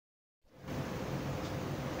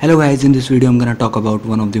Hello guys, in this video I'm gonna talk about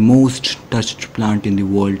one of the most touched plant in the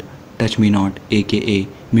world, touch me not, aka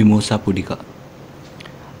Mimosa pudica.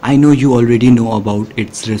 I know you already know about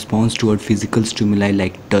its response toward physical stimuli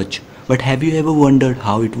like touch, but have you ever wondered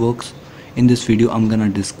how it works? In this video I'm gonna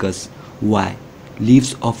discuss why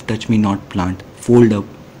leaves of touch me not plant fold up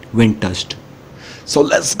when touched. So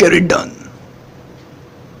let's get it done.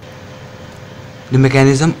 The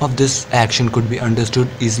mechanism of this action could be understood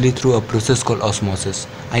easily through a process called osmosis.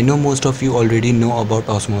 I know most of you already know about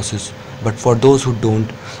osmosis, but for those who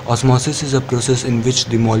don't, osmosis is a process in which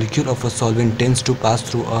the molecule of a solvent tends to pass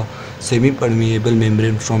through a semi-permeable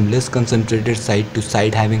membrane from less concentrated site to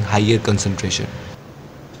site having higher concentration.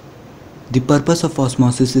 The purpose of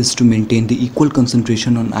osmosis is to maintain the equal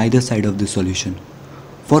concentration on either side of the solution.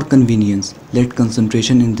 For convenience, let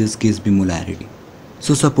concentration in this case be molarity.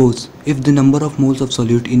 So suppose if the number of moles of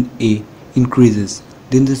solute in A increases,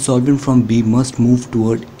 then the solvent from B must move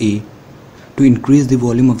toward A to increase the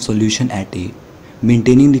volume of solution at A,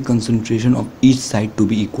 maintaining the concentration of each side to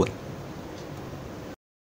be equal.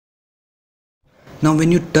 Now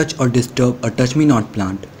when you touch or disturb a touch-me-not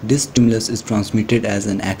plant, this stimulus is transmitted as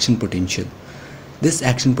an action potential. This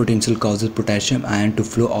action potential causes potassium ion to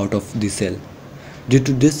flow out of the cell. Due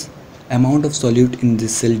to this, amount of solute in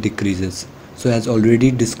this cell decreases. So as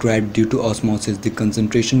already described, due to osmosis, the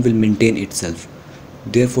concentration will maintain itself.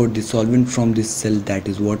 Therefore, the solvent from this cell, that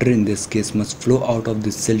is water in this case, must flow out of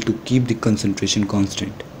this cell to keep the concentration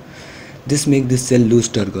constant. This makes the cell lose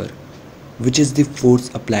turgor, which is the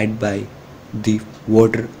force applied by the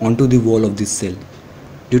water onto the wall of this cell.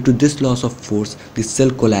 Due to this loss of force, the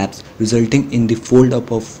cell collapses, resulting in the fold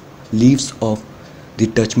up of leaves of the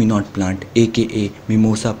touch-me-not plant, aka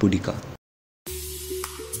Mimosa pudica.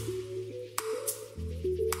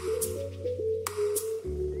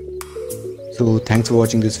 So thanks for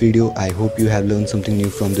watching this video. I hope you have learned something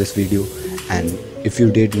new from this video, and if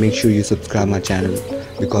you did, make sure you subscribe my channel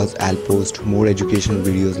because I'll post more educational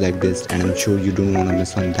videos like this and I'm sure you don't want to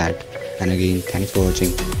miss on that. And again, thanks for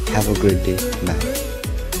watching. Have a great day. Bye.